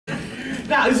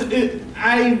Now,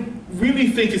 I really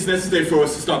think it's necessary for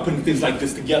us to start putting things like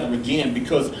this together again,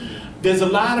 because there's a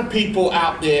lot of people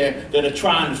out there that are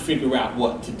trying to figure out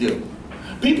what to do.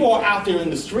 People are out there in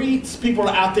the streets, people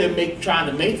are out there trying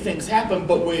to make things happen,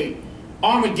 but we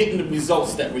aren't getting the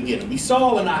results that we're getting. We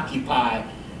saw in Occupy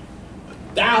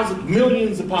thousands,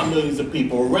 millions upon millions of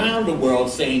people around the world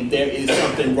saying there is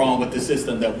something wrong with the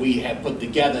system that we have put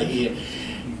together here.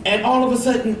 And all of a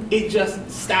sudden, it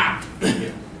just stopped.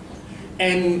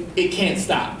 And it can't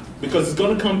stop, because it's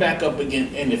going to come back up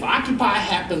again. And if Occupy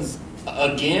happens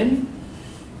again,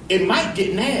 it might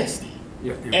get nasty.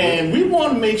 Yeah, and we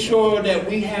want to make sure that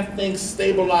we have things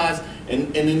stabilized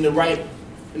and in the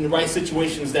right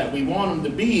situations that we want them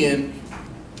to be in.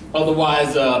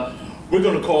 Otherwise, we're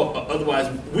going to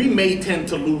otherwise we may tend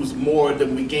to lose more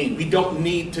than we gain. We don't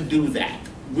need to do that.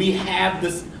 We have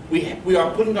this. We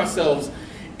are putting ourselves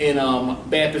in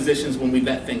bad positions when we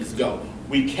let things go.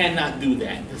 We cannot do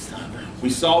that this time. We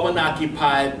saw when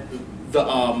Occupy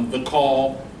the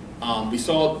call. We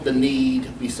saw the need,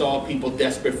 we saw people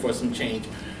desperate for some change,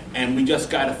 and we just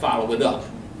got to follow it up.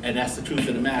 And that's the truth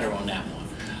of the matter on that one.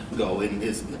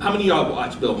 How many of y'all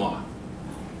watch Bill Maher?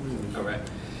 All right.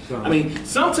 I mean,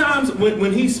 sometimes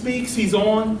when he speaks, he's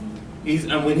on.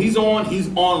 And when he's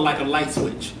on like a light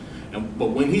switch. But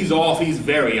when he's off, he's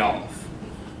very off.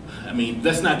 I mean,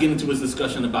 let's not get into his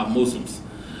discussion about Muslims.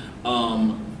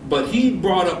 But he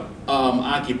brought up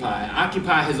Occupy.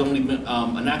 Occupy has only been,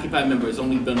 an Occupy member has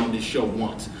only been on this show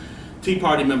once. Tea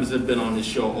Party members have been on this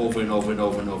show over and over and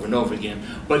over and over and over again.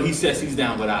 But he says he's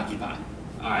down with Occupy.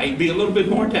 All right, be a little bit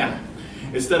more down.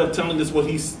 Instead of telling us what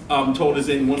he's told us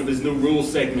in one of his new rules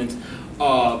segments,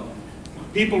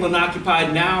 people in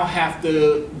Occupy now have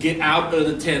to get out of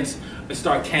the tents and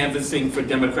start canvassing for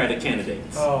Democratic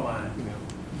candidates. Oh my.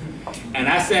 And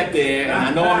I sat there, and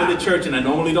I know I'm in the church, and I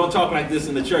normally don't talk like this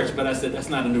in the church, but I said, that's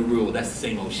not a new rule, that's the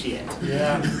same old shit.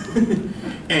 Yeah.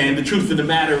 And the truth of the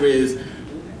matter is,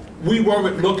 we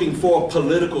weren't looking for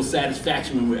political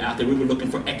satisfaction when we were out there, we were looking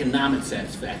for economic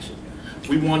satisfaction.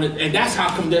 We wanted, and that's how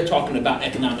come they're talking about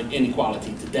economic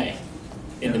inequality today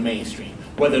in the mainstream.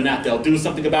 Whether or not they'll do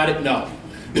something about it, no.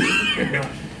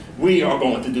 We are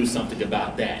going to do something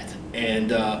about that.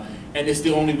 And it's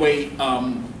the only way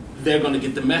they're going to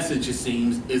get the message, it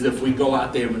seems, is if we go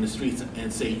out there in the streets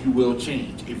and say, you will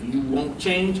change. If you won't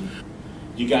change,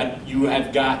 you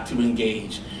have got to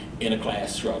engage in a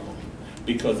class struggle,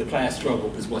 because the class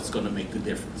struggle is what's going to make the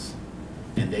difference.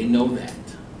 And they know that.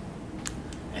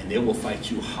 And they will fight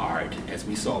you hard, as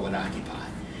we saw with Occupy.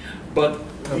 But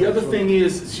the other thing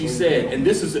is, she said, and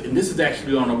this is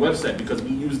actually on our website, because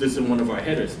we use this in one of our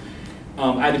headers,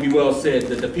 Ida B. Wells said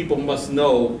that the people must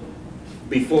know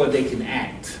before they can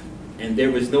act. And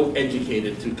there is no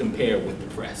educator to compare with the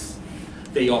press.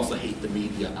 They also hate the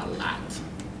media a lot.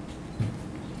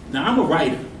 Now, I'm a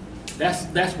writer.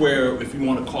 That's where, if you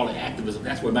want to call it activism,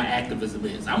 that's where my activism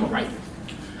is. I'm a writer.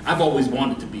 I've always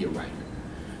wanted to be a writer.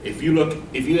 If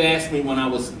you asked me when I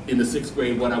was in the 6th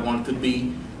grade what I wanted to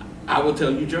be, I will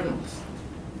tell you journalist.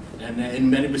 And in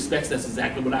many respects, that's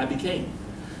exactly what I became.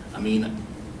 I mean,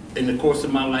 in the course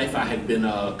of my life, I have been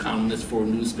a columnist for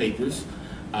newspapers.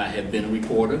 I have been a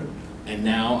reporter. And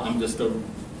now I'm just a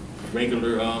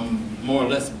regular, more or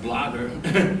less blogger,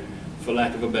 for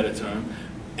lack of a better term.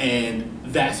 And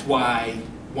that's why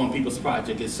One People's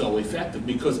Project is so effective,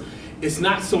 because it's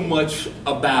not so much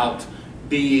about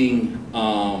being,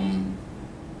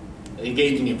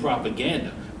 engaging in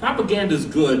propaganda. Propaganda is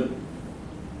good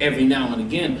every now and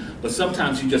again, but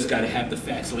sometimes you just got to have the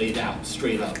facts laid out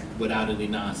straight up, without any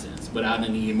nonsense, without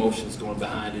any emotions going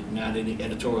behind it, not any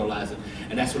editorializing.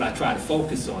 And that's what I try to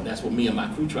focus on. That's what me and my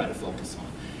crew try to focus on.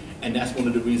 And that's one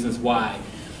of the reasons why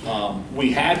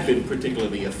we have been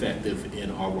particularly effective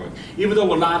in our work. Even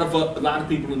though a lot of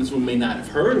people in this room may not have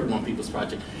heard of One People's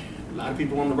Project, a lot of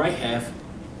people on the right have.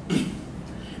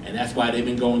 And that's why they've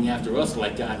been going after us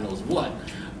like God knows what.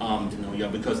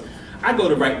 Because I go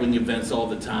to right-wing events all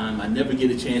the time. I never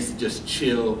get a chance to just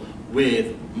chill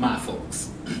with my folks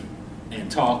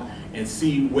and talk and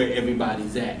see where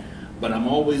everybody's at. But I'm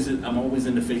always in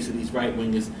the face of these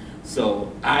right-wingers.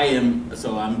 So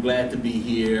I'm glad to be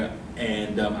here.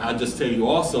 And I'll just tell you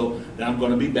also that I'm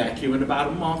going to be back here in about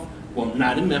a month. Well,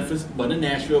 not in Memphis, but in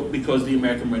Nashville, because the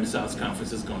American Renaissance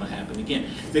Conference is going to happen again.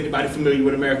 Is anybody familiar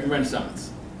with American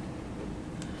Renaissance?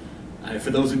 For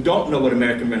those who don't know what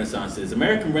American Renaissance is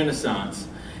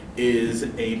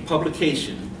a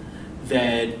publication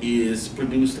that is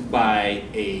produced by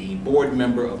a board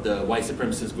member of the white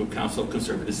supremacist group Council of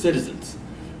Conservative Citizens,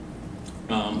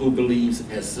 who believes,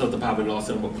 as Southern Poverty Law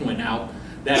Center will point out,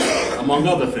 that, among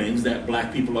other things, that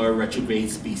black people are a retrograde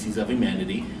species of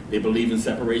humanity. They believe in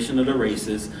separation of the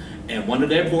races. And one of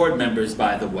their board members,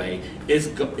 by the way, is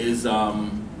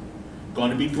going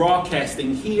to be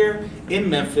broadcasting here in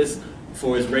Memphis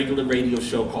for his regular radio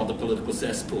show called The Political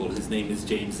Cesspool. His name is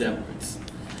James Edwards.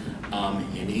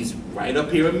 And he's right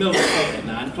up here in Memphis at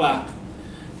 9 o'clock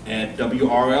at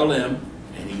WRLM,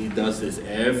 and he does this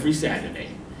every Saturday.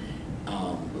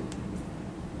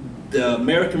 The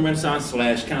American Renaissance /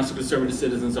 Council of Conservative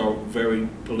Citizens are very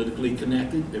politically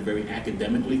connected. They're very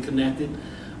academically connected.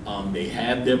 They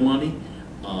have their money.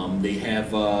 They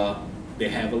have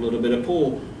a little bit of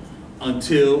pull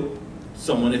until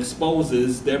someone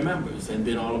exposes their members, and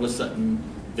then all of a sudden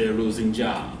they're losing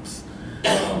jobs.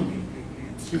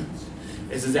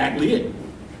 It's exactly it.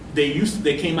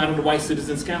 They came out of the White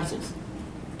Citizens Councils,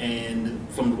 and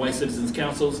from the White Citizens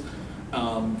Councils,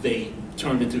 they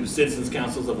turned into the Citizens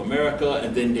Councils of America,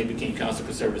 and then they became Council of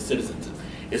Conservative Citizens.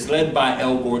 It's led by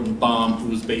L. Gordon Baum,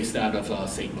 who's based out of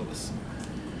St. Louis.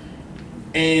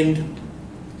 And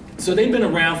so they've been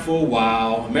around for a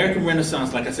while. American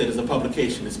Renaissance, like I said, is a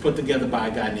publication. It's put together by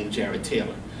a guy named Jared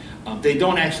Taylor. They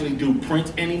don't actually do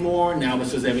print anymore. Now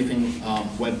it's just everything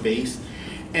web-based.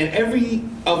 And every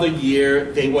other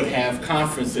year, they would have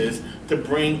conferences to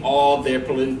bring all their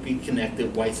politically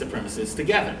connected white supremacists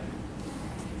together.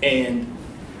 And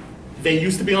they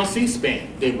used to be on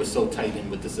C-SPAN. They were so tight in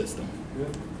with the system. Yeah.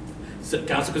 So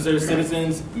Council of Conservative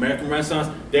Citizens, American Renaissance,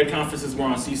 their conferences were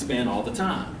on C-SPAN all the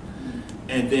time.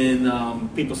 And then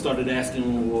people started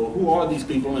asking, well, who are these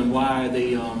people, and why are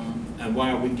they, and why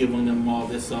are we giving them all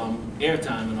this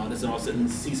airtime and all this? And all of a sudden,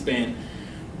 C-SPAN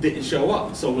didn't show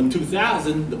up. So in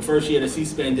 2000, the first year that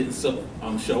C-SPAN didn't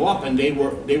show up, and they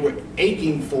were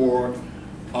aching for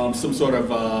some sort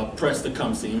of press to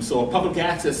come see them. So a public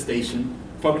access station,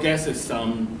 public access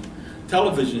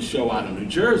television show out of New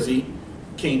Jersey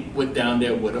went down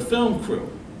there with a film crew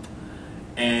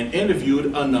and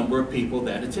interviewed a number of people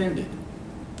that attended.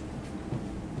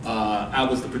 I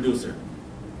was the producer,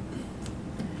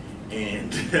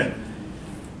 and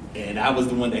and I was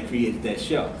the one that created that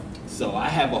show. So I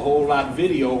have a whole lot of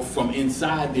video from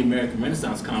inside the American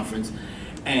Renaissance Conference,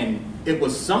 and it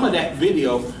was some of that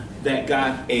video that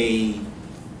got an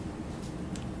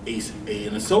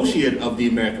associate of the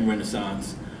American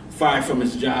Renaissance fired from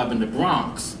his job in the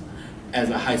Bronx as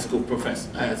a high school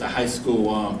principal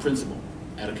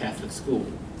at a Catholic school.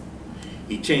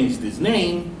 He changed his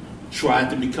name, tried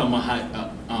to become a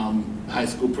high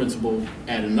school principal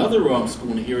at another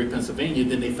school in Erie, Pennsylvania.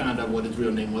 Then they found out what his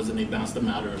real name was, and they bounced him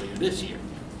out earlier this year.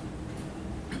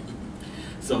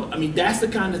 So, I mean, that's the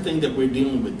kind of thing that we're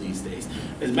dealing with these days.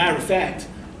 As a matter of fact,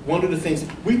 one of the things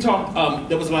we talked,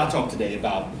 there was a lot of talk today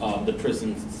about the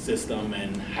prison system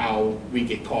and how we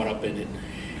get caught up in it.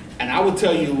 And I would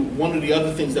tell you, one of the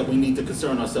other things that we need to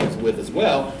concern ourselves with as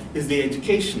well is the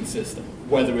education system,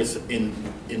 whether it's in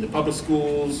the public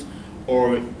schools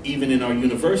or even in our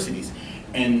universities.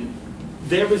 And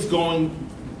there is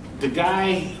the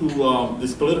guy who,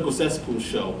 this Political Cesspool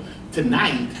show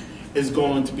tonight is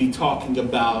going to be talking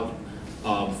about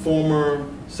former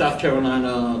South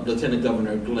Carolina Lieutenant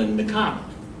Governor Glenn McConnell.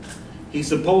 He's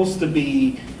supposed to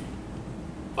be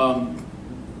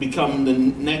become the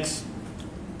next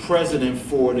president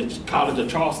for the College of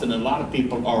Charleston, and a lot of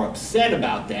people are upset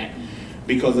about that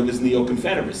because of his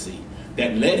neo-Confederacy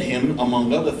that led him,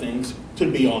 among other things, to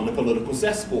be on the Political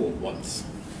Cesspool once.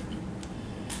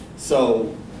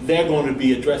 So they're going to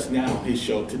be addressing that on his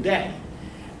show today.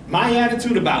 My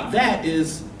attitude about that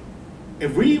is,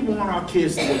 if we want our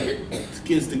kids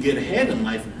to get ahead in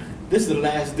life, this is the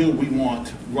last dude we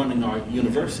want running our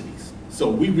universities. So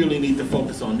we really need to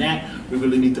focus on that. We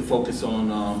really need to focus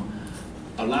on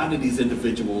a lot of these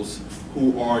individuals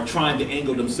who are trying to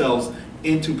angle themselves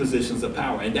into positions of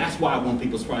power. And that's why One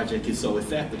People's Project is so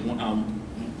effective,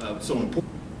 so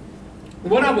important.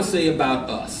 What I would say about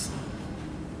us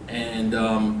and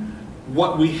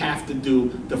what we have to do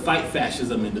to fight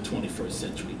fascism in the 21st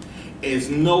century is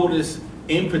notice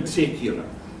in particular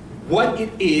what it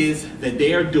is that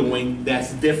they are doing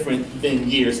that's different than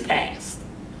years past.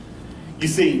 You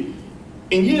see,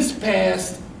 in years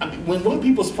past, I mean, when One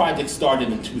People's Project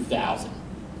started in 2000,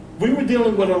 we were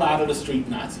dealing with a lot of the street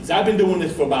Nazis. I've been doing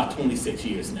this for about 26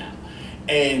 years now.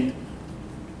 And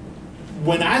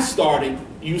when I started,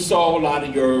 you saw a lot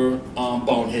of your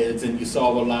boneheads, and you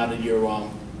saw a lot of your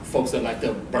folks that like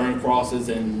to burn crosses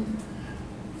and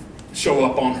show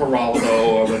up on Geraldo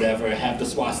or whatever, have the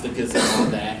swastikas and all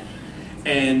that,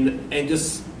 and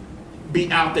just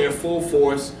be out there full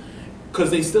force,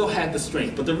 because they still had the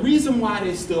strength. But the reason why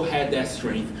they still had that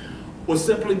strength was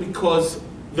simply because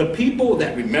the people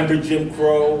that remember Jim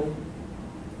Crow,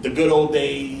 the good old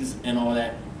days and all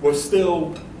that, were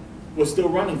still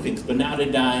running things, but now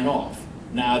they're dying off.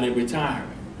 Now they're retiring.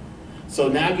 So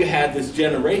now you have this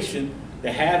generation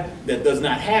that does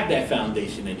not have that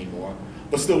foundation anymore,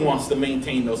 but still wants to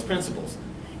maintain those principles.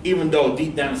 Even though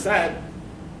deep down inside,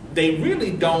 they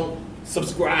really don't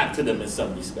subscribe to them in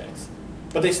some respects.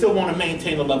 But they still want to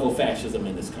maintain a level of fascism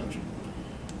in this country.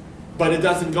 But it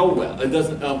doesn't go well. It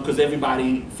doesn't, because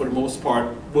everybody, for the most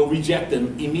part, will reject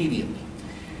them immediately.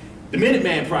 The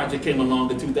Minuteman Project came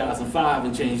along in 2005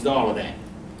 and changed all of that.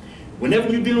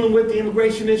 Whenever you're dealing with the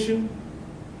immigration issue,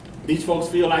 these folks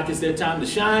feel like it's their time to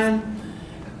shine,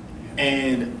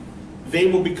 and they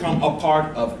will become a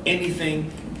part of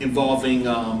anything involving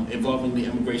the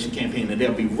immigration campaign, and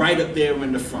they'll be right up there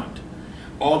in the front.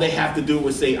 All they have to do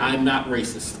is say, "I'm not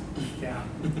racist." Yeah.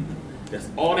 That's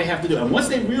all they have to do. And once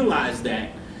they realized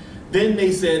that, then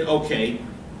they said, okay,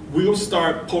 we'll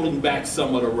start pulling back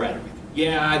some of the rhetoric.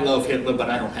 Yeah, I love Hitler, but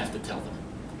I don't have to tell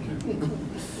them.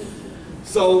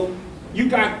 So you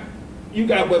got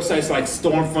websites like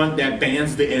Stormfront that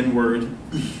bans the N-word.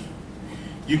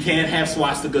 You can't have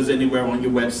swastikas anywhere on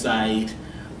your website.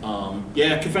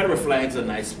 Yeah, Confederate flags are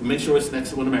nice. Make sure it's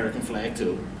next to an American flag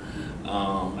too.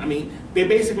 I mean, they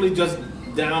basically just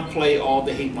downplay all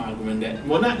the hate mongering that,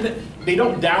 well, they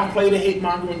don't downplay the hate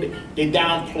mongering, they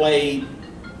downplay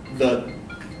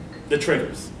the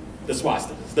triggers, the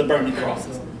swastikas, the burning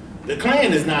crosses. The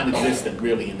Klan is non-existent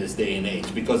really in this day and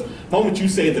age, because the moment you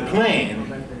say the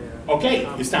Klan, okay,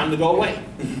 it's time to go away.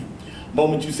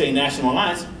 Moment you say National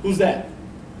Alliance, who's that?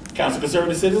 Council of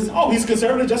Conservative Citizens? Oh, he's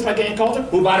conservative just like Ann Coulter,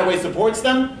 who by the way supports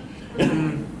them.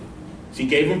 She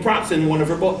gave him props in one of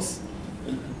her books.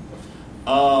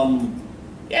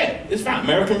 Yeah, it's fine.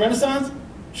 American Renaissance?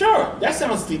 Sure, that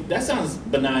sounds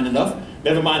benign enough.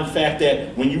 Never mind the fact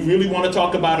that when you really want to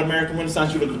talk about American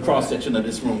Renaissance, you look at the cross-section of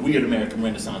this room. We are the American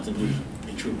Renaissance in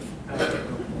truth.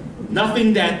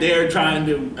 Nothing that they're trying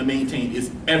to maintain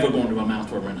is ever going to amount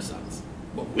to a Renaissance.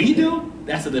 What we do,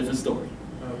 that's a different story.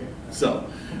 So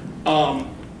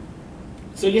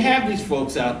you have these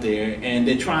folks out there, and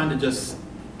they're trying to just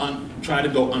try to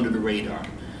go under the radar.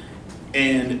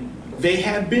 And they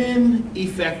have been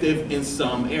effective in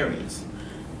some areas.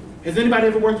 Has anybody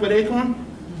ever worked with Acorn?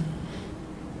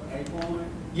 Acorn?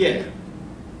 Yeah. I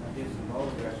did some voter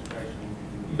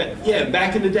registration. Yeah,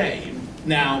 back in the day.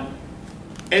 Now,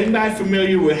 anybody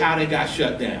familiar with how they got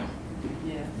shut down?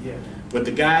 Yeah. With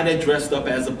the guy that dressed up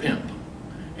as a pimp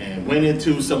and went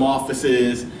into some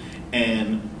offices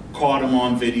and caught them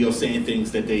on video saying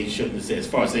things that they shouldn't have said as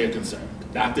far as they're concerned.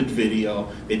 Doctored video.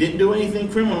 They didn't do anything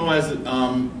criminal as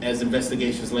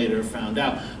investigations later found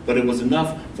out, but it was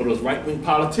enough for those right-wing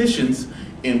politicians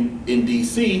in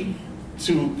DC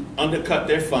to undercut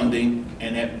their funding,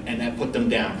 and that put them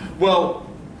down. Well,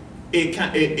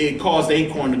 it caused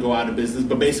Acorn to go out of business,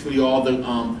 but basically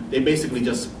they basically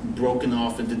just broken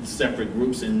off into separate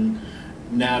groups, and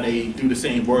now they do the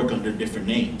same work under different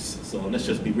names. So let's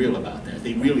just be real about that.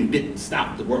 They really didn't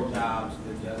stop the work. Jobs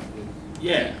for Justice.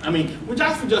 Yeah, I mean, with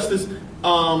Jobs for Justice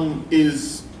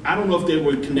is, I don't know if they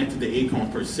were connected to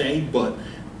Acorn per se, but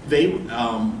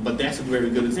but that's a very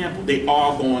good example. They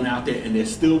are going out there and they're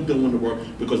still doing the work,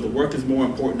 because the work is more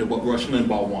important than what Rush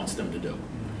Limbaugh wants them to do.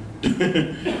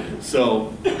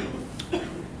 So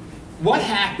what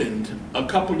happened a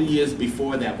couple of years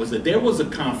before that was that there was a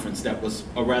conference that was,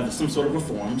 or rather some sort of a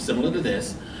forum similar to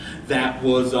this, that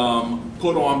was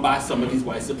put on by some of these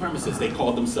white supremacists. They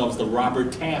called themselves the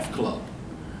Robert Taft Club.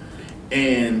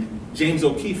 And James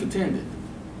O'Keefe attended.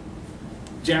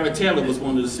 Jared Taylor was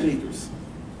one of the speakers.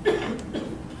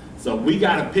 So we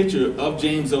got a picture of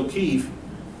James O'Keefe.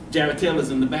 Jared Taylor's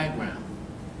in the background.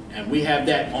 And we have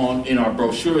that in our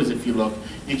brochures if you look.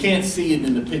 You can't see it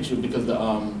in the picture because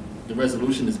the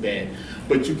resolution is bad,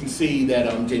 but you can see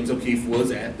that James O'Keefe was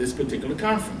at this particular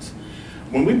conference.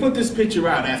 When we put this picture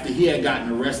out after he had gotten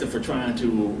arrested for trying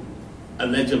to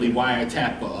allegedly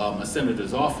wiretap a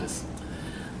senator's office,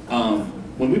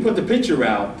 when we put the picture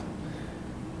out,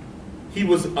 he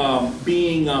was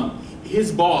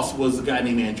his boss was a guy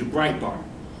named Andrew Breitbart.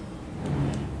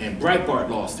 And Breitbart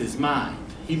lost his mind.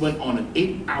 He went on an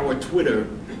 8-hour Twitter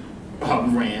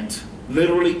rant,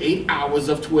 literally 8 hours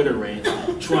of Twitter rant,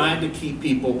 trying to keep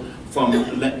people from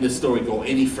letting this story go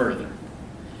any further.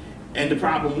 And the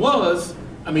problem was,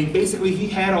 I mean, basically he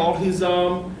had all his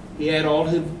ducks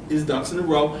in a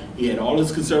row. He had all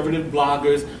his conservative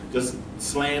bloggers just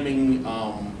slamming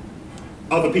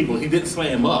other people. He didn't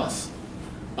slam us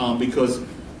because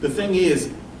the thing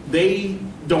is, they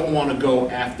don't want to go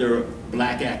after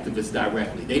black activists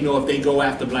directly. They know if they go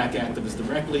after black activists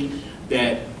directly,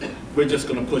 that we're just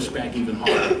going to push back even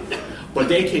harder. But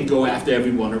they can go after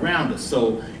everyone around us.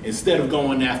 So instead of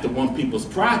going after one people's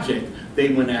project, they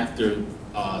went after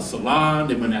Salon,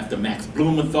 they went after Max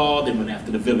Blumenthal, they went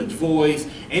after the Village Voice,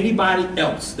 anybody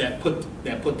else that put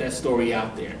that story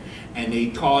out there. And they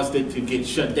caused it to get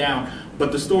shut down.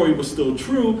 But the story was still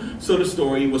true, so the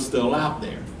story was still out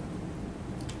there.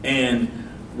 And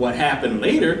what happened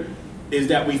later is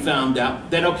that we found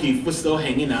out that O'Keefe was still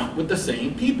hanging out with the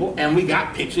same people, and we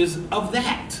got pictures of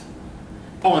that.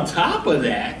 On top of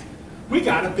that, we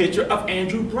got a picture of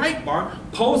Andrew Breitbart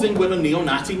posing with a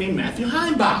neo-Nazi named Matthew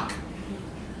Heimbach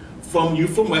from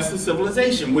Youth from Western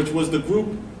Civilization, which was the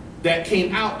group that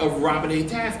came out of Robert A.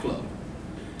 Taft Club.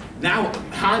 Now,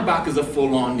 Heimbach is a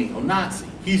full-on neo-Nazi.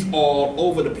 He's all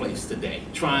over the place today,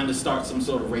 trying to start some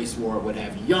sort of race war, what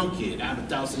have you. Young kid out of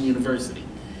Towson University.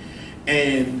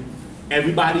 And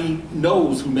everybody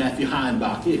knows who Matthew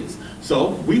Heimbach is. So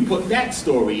we put that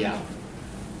story out.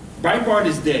 Breitbart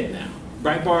is dead now.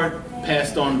 Breitbart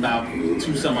passed on about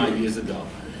 2 some odd years ago.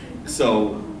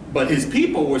 So, but his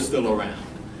people were still around.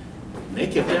 They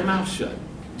kept their mouth shut.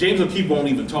 James O'Keefe won't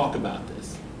even talk about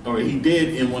this, or he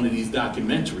did in one of these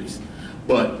documentaries.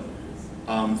 But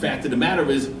fact of the matter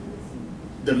is,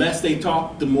 the less they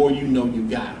talk, the more you know you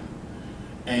got them.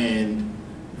 And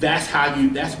that's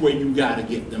where you got to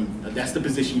get them. That's the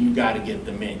position you got to get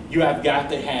them in. You have got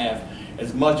to have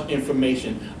as much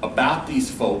information about these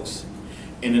folks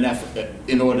in an effort,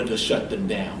 in order to shut them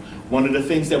down. One of the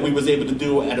things that we was able to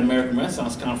do at American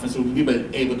Renaissance Conference was we were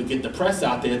able to get the press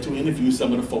out there to interview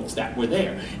some of the folks that were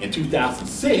there. In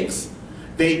 2006,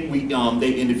 they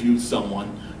interviewed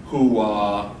someone who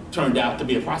turned out to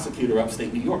be a prosecutor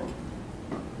upstate New York.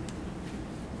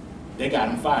 They got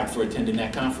him fired for attending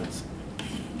that conference.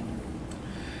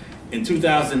 In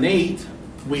 2008,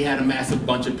 we had a massive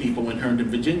bunch of people in Herndon,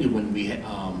 Virginia, when we had,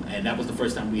 and that was the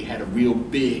first time we had a real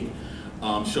big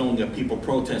showing of people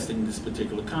protesting this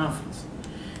particular conference.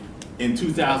 In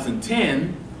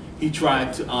 2010, he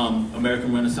tried to,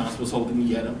 American Renaissance was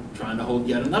trying to hold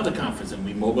yet another conference, and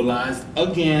we mobilized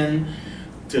again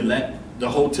to let the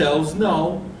hotels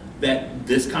know that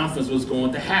this conference was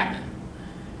going to happen.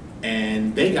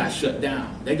 And they got shut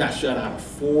down. They got shut out of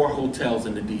 4 hotels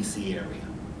in the DC area.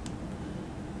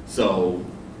 So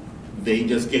they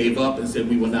just gave up and said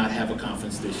we will not have a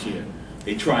conference this year.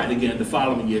 They tried again the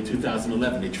following year,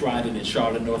 2011. They tried it in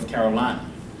Charlotte, North Carolina.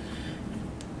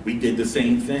 We did the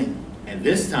same thing. And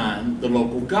this time, the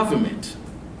local government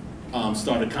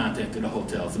started contacting the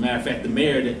hotels. As a matter of fact, the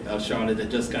mayor of Charlotte that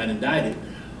just got indicted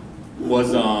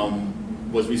was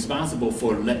responsible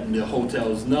for letting the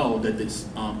hotels know that this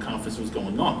conference was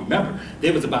going on. Remember,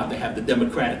 they was about to have the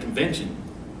Democratic Convention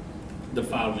the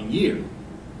following year.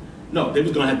 No, they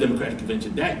was going to have Democratic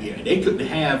Convention that year. They couldn't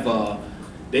have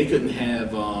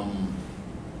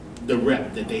the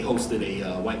rep that they hosted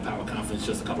a White Power conference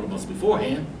just a couple of months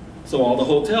beforehand. So all the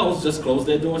hotels just closed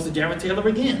their doors to Jared Taylor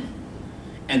again.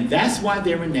 And that's why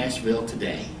they're in Nashville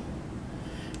today.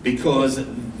 Because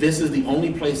this is the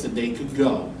only place that they could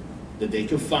go, that they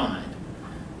could find,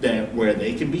 where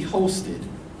they can be hosted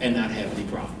and not have any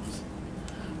problems.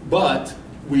 But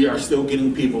we are still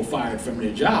getting people fired from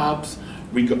their jobs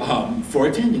for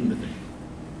attending the thing.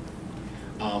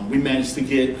 We managed to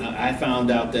get, I found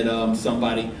out that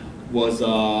somebody was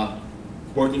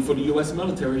working for the U.S.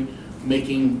 military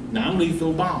making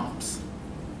non-lethal bombs.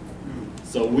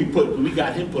 So we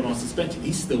got him put on suspension.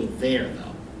 He's still there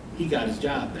though. He got his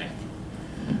job back.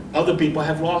 Other people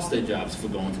have lost their jobs for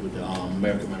going to the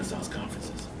American Renaissance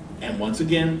conferences. And once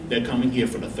again, they're coming here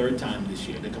for the 3rd time this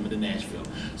year. They're coming to Nashville.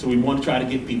 So we want to try to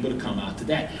get people to come out to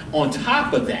that. On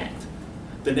top of that,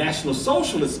 the National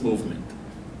Socialist Movement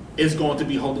is going to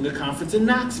be holding a conference in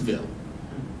Knoxville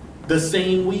the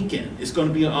same weekend. It's going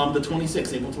to be the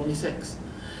 26th, April 26th.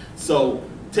 So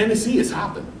Tennessee is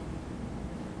hopping.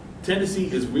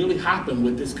 Tennessee is really hopping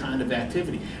with this kind of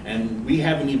activity. And we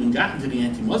haven't even gotten to the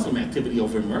anti-Muslim activity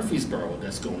over in Murfreesboro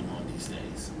that's going on these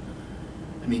days.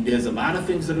 I mean, there's a lot of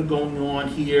things that are going on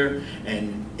here,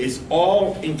 and it's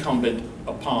all incumbent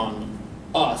upon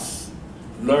us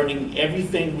learning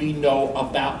everything we know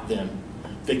about them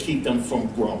to keep them from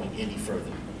growing any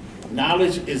further.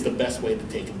 Knowledge is the best way to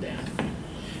take them down.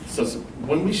 So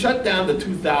when we shut down the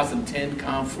 2010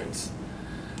 conference,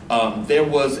 there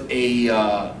was a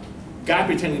guy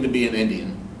pretending to be an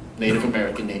Indian, Native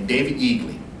American, named David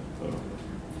Eagley,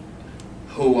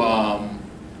 who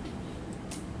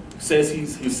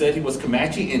said he was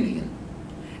Comanche Indian,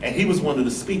 and he was one of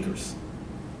the speakers.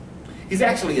 He's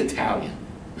actually Italian.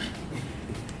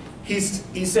 He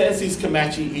says he's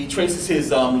Comanche. He traces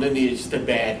his lineage to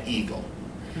Bad Eagle.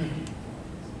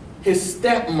 his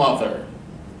stepmother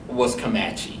was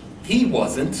Comanche. He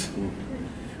wasn't,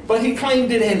 but he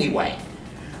claimed it anyway.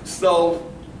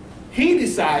 So he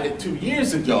decided 2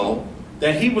 years ago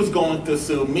that he was going to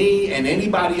sue me and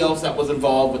anybody else that was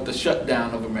involved with the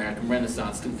shutdown of American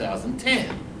Renaissance 2010.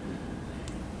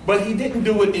 But he didn't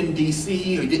do it in DC,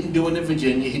 he didn't do it in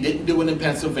Virginia, he didn't do it in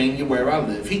Pennsylvania where I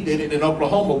live. He did it in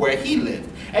Oklahoma where he lived.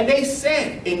 And they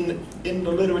said in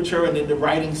the literature and in the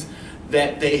writings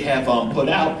that they have put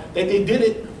out that they did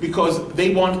it because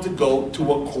they wanted to go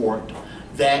to a court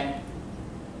that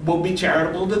will be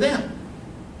charitable to them.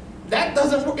 That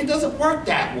doesn't work. It doesn't work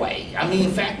that way. I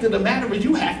mean, fact of the matter is,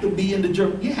 you have to be in the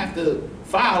you have to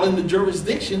file in the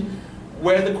jurisdiction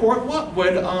where the court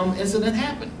where the incident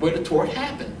happened, where the tort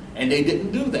happened, and they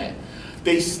didn't do that.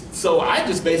 So I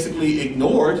just basically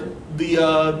ignored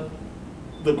the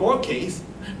court case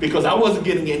because I wasn't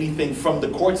getting anything from the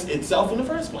courts itself in the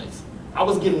first place. I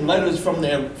was getting letters from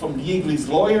Yeagley's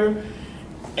lawyer,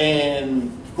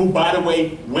 and who, by the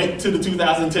way, went to the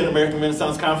 2010 American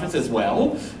Renaissance Conference as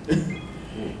well.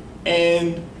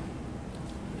 And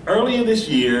earlier this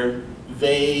year,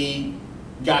 they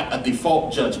got a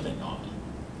default judgment on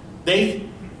it.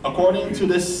 According to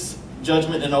this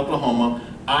judgment in Oklahoma,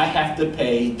 I have to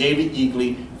pay David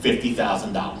Yeagley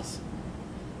 $50,000.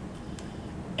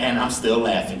 And I'm still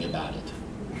laughing about it.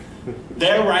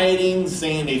 They're writing,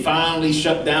 saying they finally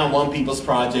shut down One People's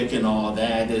Project and all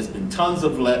that. There's been tons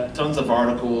of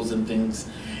articles and things,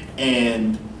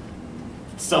 and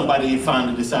somebody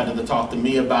finally decided to talk to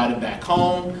me about it back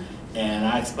home, and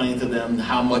I explained to them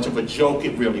how much of a joke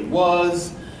it really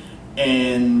was,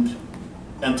 and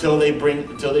until they bring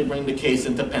the case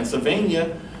into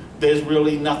Pennsylvania, there's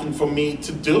really nothing for me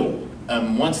to do.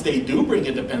 Once they do bring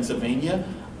it to Pennsylvania,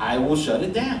 I will shut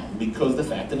it down because the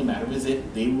fact of the matter is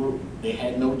that they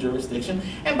had no jurisdiction.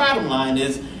 And bottom line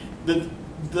is,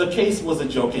 the case was a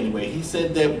joke anyway. He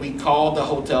said that we called the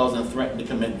hotels and threatened to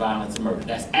commit violence and murder.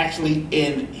 That's actually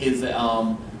in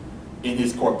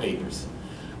his court papers.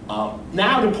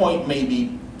 Now the point may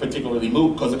be particularly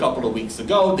moot because a couple of weeks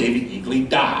ago, David Yeagley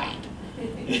died.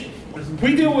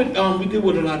 We deal with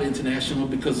a lot of international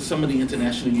because some of the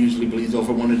international usually bleeds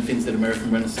over one of the things that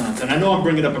American Renaissance, and I know I'm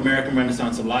bringing up American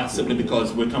Renaissance a lot simply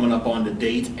because we're coming up on the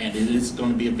date and it is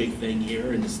going to be a big thing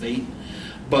here in the state.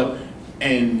 But,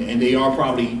 and they are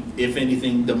probably, if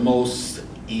anything, the most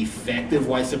effective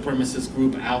white supremacist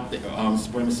group out there,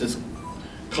 supremacist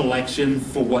collection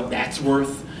for what that's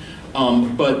worth.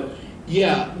 But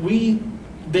yeah,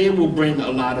 they will bring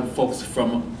a lot of folks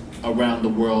from around the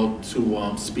world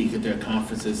to speak at their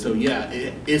conferences. So yeah,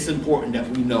 it's important that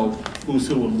we know who's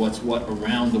who and what's what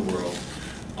around the world.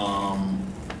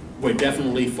 We're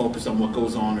definitely focused on what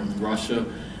goes on in Russia.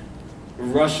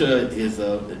 Russia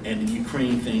and the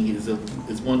Ukraine thing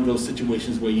is one of those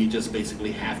situations where you just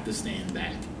basically have to stand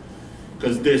back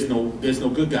because there's no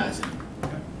good guys in it.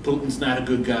 Putin's not a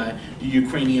good guy. The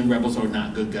Ukrainian rebels are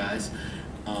not good guys.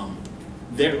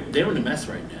 They're in a mess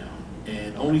right now.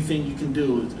 And only thing you can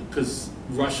do is, because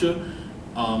Russia,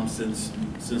 since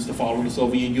the fall of the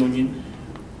Soviet Union,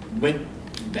 went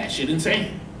batshit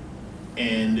insane.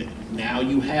 And now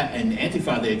you have, and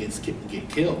Antifa there get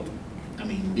killed. I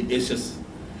mean, it's just,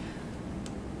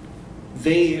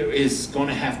 there is going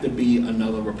to have to be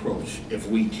another approach if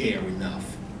we care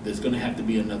enough. There's going to have to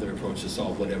be another approach to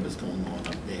solve whatever's going on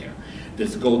up there.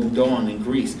 There's Golden Dawn in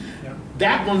Greece. Yeah.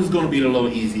 That one's going to be a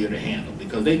little easier to handle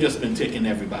because they've just been ticking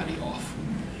everybody off.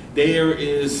 There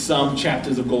is some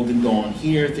chapters of Golden Dawn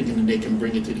here thinking that they can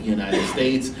bring it to the United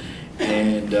States,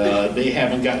 and they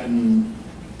haven't gotten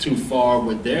too far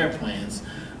with their plans.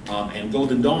 And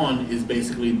Golden Dawn is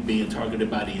basically being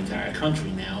targeted by the entire country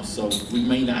now, so we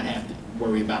may not have to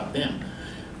worry about them.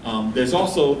 There's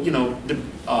also, the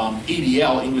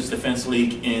EDL, English Defense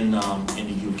League in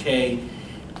the UK.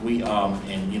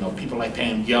 And people like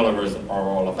Pam Geller are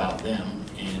all about them.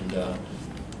 And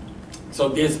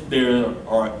so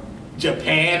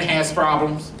Japan has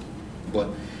problems, but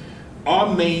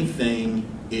our main thing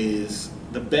is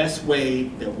the best way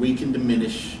that we can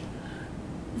diminish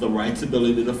the right's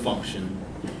ability to function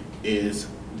is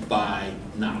by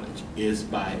knowledge, is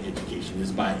by education,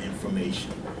 is by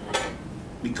information.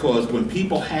 Because when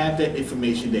people have that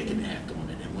information, they can act on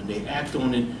it. And when they act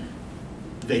on it,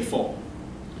 they fall.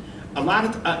 A lot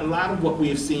of what we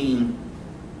have seen,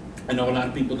 I know a lot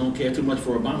of people don't care too much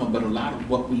for Obama, but a lot of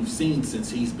what we've seen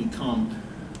since he's become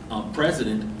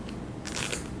president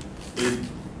is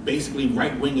basically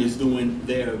right-wingers doing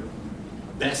their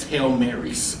best Hail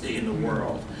Marys in the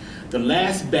world. The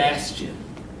last bastion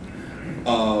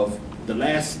of, the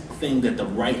last thing that the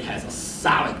right has a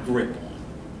solid grip on,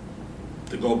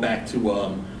 to go back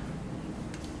to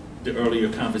the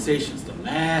earlier conversations, the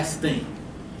last thing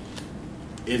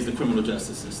is the criminal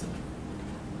justice system.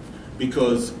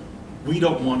 Because we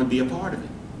don't want to be a part of it.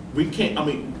 We can't, I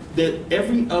mean,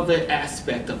 every other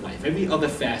aspect of life, every other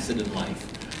facet in life,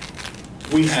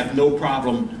 we have no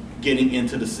problem getting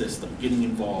into the system, getting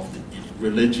involved in it.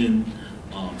 Religion,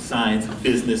 science,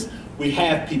 business. We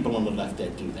have people on the left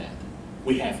that do that.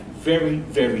 We have very,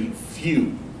 very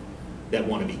few that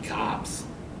want to be cops,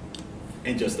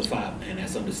 and justifiable, and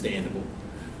that's understandable,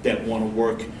 that want to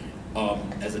work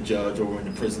as a judge or in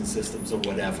the prison systems or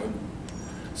whatever.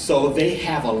 So they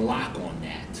have a lock on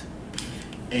that.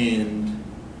 And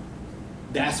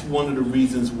that's one of the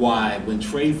reasons why when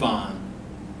Trayvon,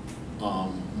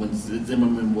 when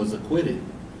Zimmerman was acquitted,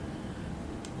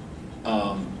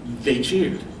 they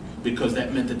cheered, because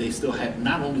that meant that they still had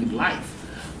not only life,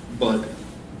 but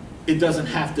it doesn't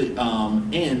have to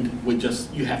end with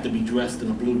just you have to be dressed in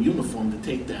a blue uniform to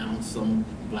take down some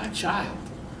black child.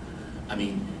 I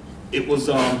mean, it was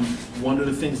one of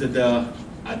the things that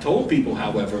I told people,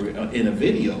 however, in a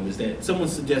video, is that someone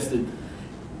suggested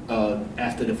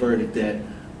after the verdict that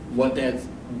what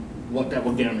that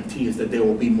will guarantee is that there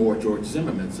will be more George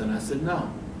Zimmermans. And I said, no,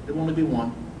 there will only be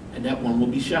one, and that one will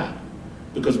be shot,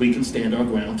 because we can stand our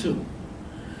ground too.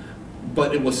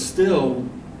 But it was still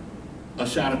a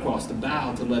shot across the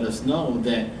bow to let us know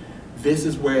that this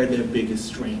is where their biggest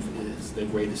strength is, their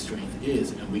greatest strength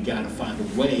is, and we got to find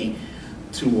a way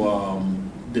to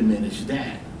diminish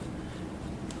that.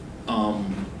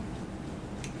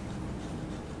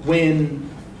 When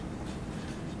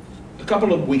a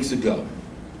couple of weeks ago,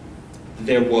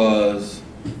 there was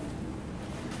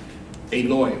a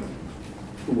lawyer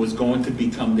who was going to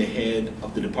become the head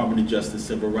of the Department of Justice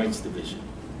Civil Rights Division.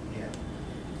 Yeah.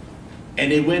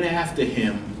 And they went after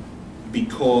him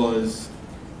because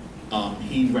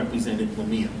he represented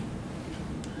Mumia.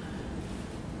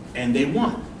 And they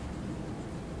won.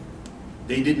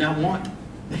 They did not want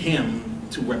him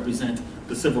to represent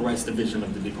the Civil Rights Division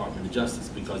of the Department of Justice,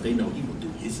 because they know he will do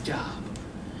his job.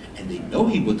 And they know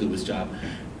he will do his job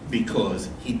because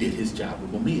he did his job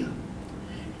with Mumia.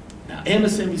 Now,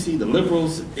 MSNBC, the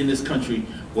liberals in this country,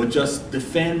 will just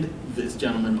defend this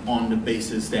gentleman on the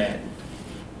basis that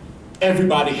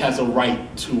everybody has a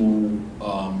right to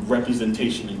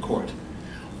representation in court.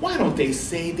 Why don't they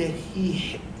say that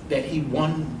he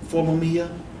won for Mumia?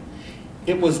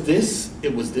 It was this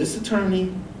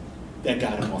attorney that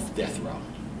got him off death row.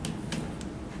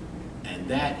 And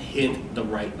that hit the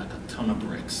right like a ton of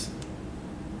bricks.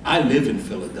 I live in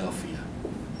Philadelphia.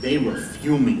 They were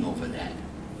fuming over that.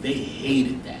 They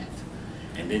hated that.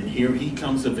 And then here he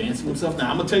comes advancing himself.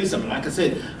 Now, I'm going to tell you something. Like I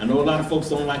said, I know a lot of folks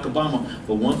don't like Obama,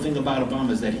 but one thing about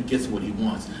Obama is that he gets what he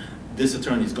wants. This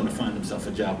attorney is going to find himself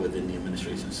a job within the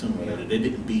administration sooner or later. They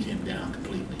didn't beat him down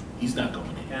completely. He's not going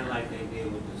in. Kind of like they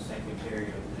did with the secretary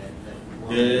of that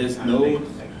There's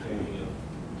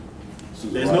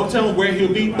no telling where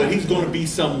he'll be, but he's going to be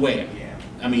somewhere. Yeah.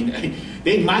 I mean,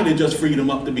 they might have just freed him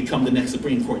up to become the next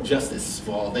Supreme Court justice,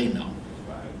 for all they know.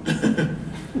 Right.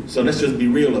 So let's just be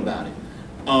real about it.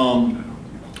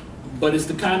 But it's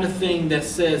the kind of thing that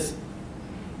says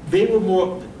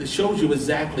that shows you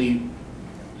exactly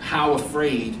how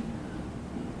afraid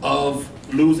of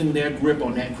losing their grip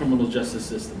on that criminal justice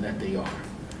system that they are.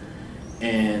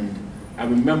 And I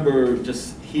remember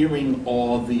just hearing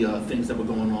all the things that were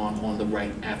going on the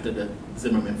right after the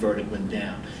Zimmerman verdict went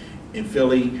down. In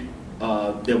Philly,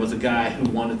 there was a guy who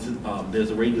wanted to, there's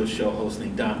a radio show host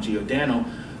named Dom Giordano,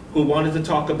 who wanted to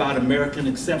talk about American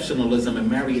exceptionalism and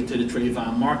marry it to the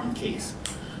Trayvon Martin case.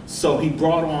 So he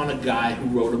brought on a guy who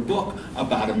wrote a book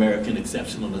about American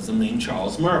exceptionalism named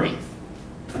Charles Murray,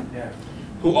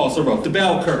 who also wrote The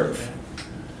Bell Curve.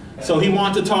 So he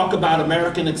wanted to talk about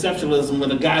American exceptionalism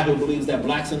with a guy who believes that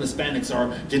blacks and Hispanics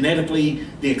are genetically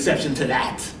the exception to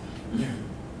that.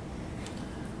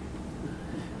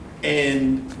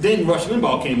 And then Rush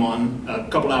Limbaugh came on a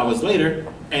couple hours later,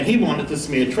 and he wanted to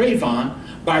smear Trayvon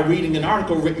by reading an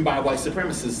article written by white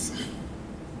supremacists.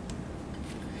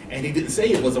 And he didn't say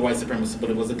it was a white supremacist,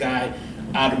 but it was a guy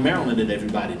out of Maryland that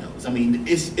everybody knows. I mean,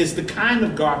 it's the kind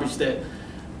of garbage that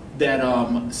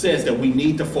says that we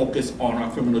need to focus on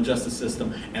our criminal justice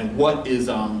system and what is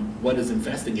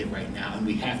infesting it right now, and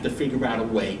we have to figure out a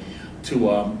way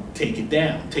to take it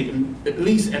down. At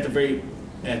least at the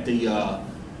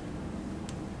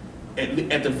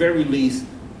very least,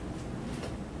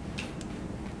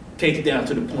 take it down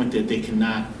to the point that they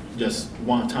cannot just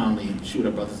wantonly shoot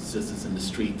our brothers and sisters in the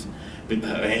streets,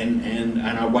 and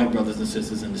our white brothers and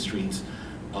sisters in the streets,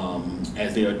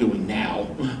 as they are doing now.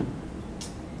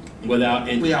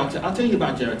 I'll tell you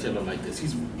about Jared Taylor like this.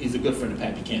 He's a good friend of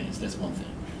Pat Buchanan's. That's one thing.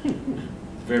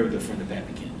 Very good friend of Pat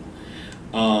Buchanan.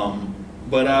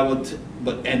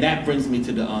 And that brings me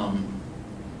to the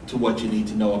to what you need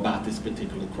to know about this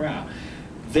particular crowd.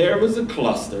 There was a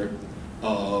cluster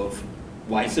of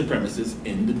white supremacists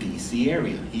in the DC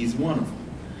area. He's one of them.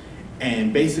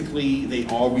 And basically, they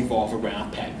all revolve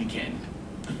around Pat Buchanan.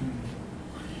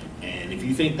 And if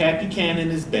you think Pat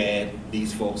Buchanan is bad,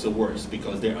 these folks are worse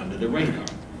because they're under the radar.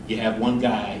 You have one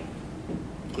guy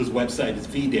whose website is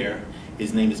VDare.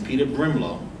 His name is Peter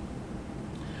Brimlow.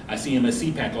 I see him at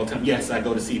CPAC all the time. Yes, I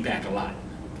go to CPAC a lot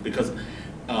because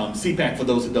CPAC, for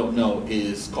those who don't know,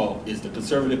 is the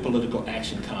Conservative Political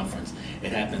Action Conference.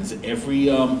 It happens every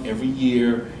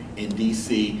year in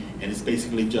DC, and it's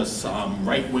basically just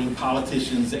right-wing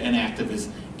politicians and activists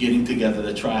getting together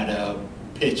to try to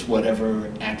pitch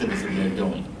whatever activism they're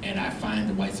doing. And I find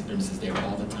the white supremacists there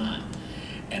all the time,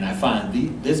 and I find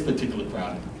this particular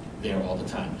crowd there all the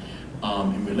time.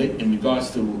 In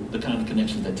regards to the kind of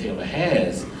connections that Taylor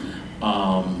has,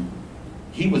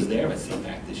 he was there at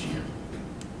CPAC this year,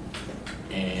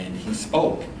 and he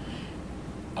spoke.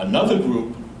 Another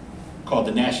group called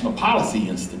the National Policy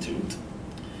Institute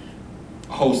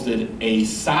hosted a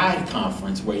side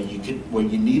conference where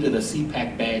you needed a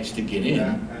CPAC badge to get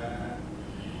in,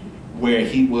 where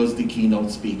he was the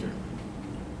keynote speaker.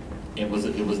 It was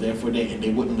there for a day, and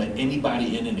they wouldn't let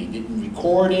anybody in, and they didn't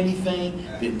record anything,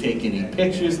 didn't take any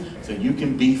pictures, so you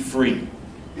can be free.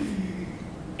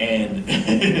 And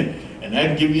and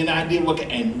that give you an idea what.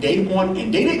 And they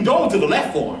didn't go to the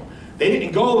Left Forum. They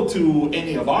didn't go to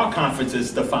any of our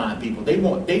conferences to find people. They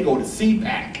go to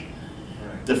CPAC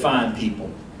to find people.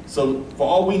 So for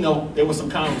all we know, there were some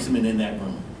congressmen in that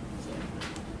room. So,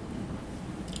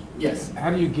 yes. How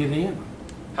do you get in?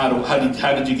 How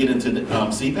did you get into the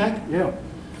CPAC? Yeah.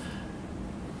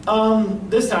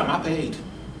 This time I paid.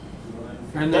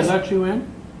 And they let you in?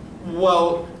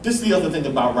 Well, this is the other thing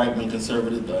about right-wing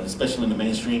conservatives, especially in the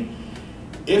mainstream.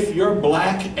 If you're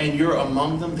black and you're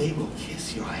among them, they will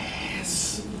kiss your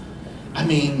ass. I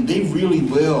mean, they really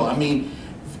will. I mean,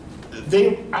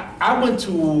 I went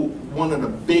to one of the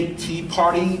big Tea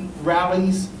Party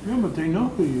rallies. Yeah, but they know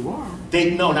who you are.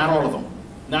 No, not all of them.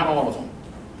 Not all of them.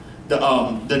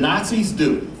 The Nazis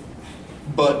do,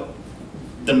 but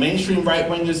the mainstream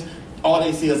right-wingers, all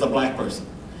they see is a black person,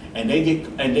 and they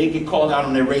get called out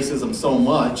on their racism so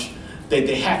much that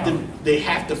they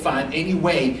have to find any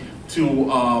way to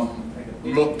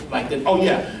look like that. Oh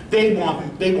yeah, they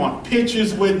want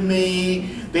pictures with me.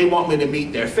 They want me to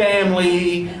meet their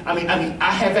family. I mean,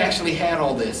 I have actually had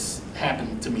all this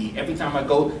happen to me every time I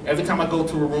go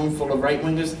to a room full of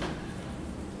right-wingers.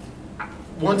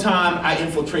 One time I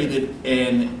infiltrated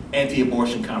an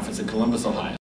anti-abortion conference in Columbus, Ohio.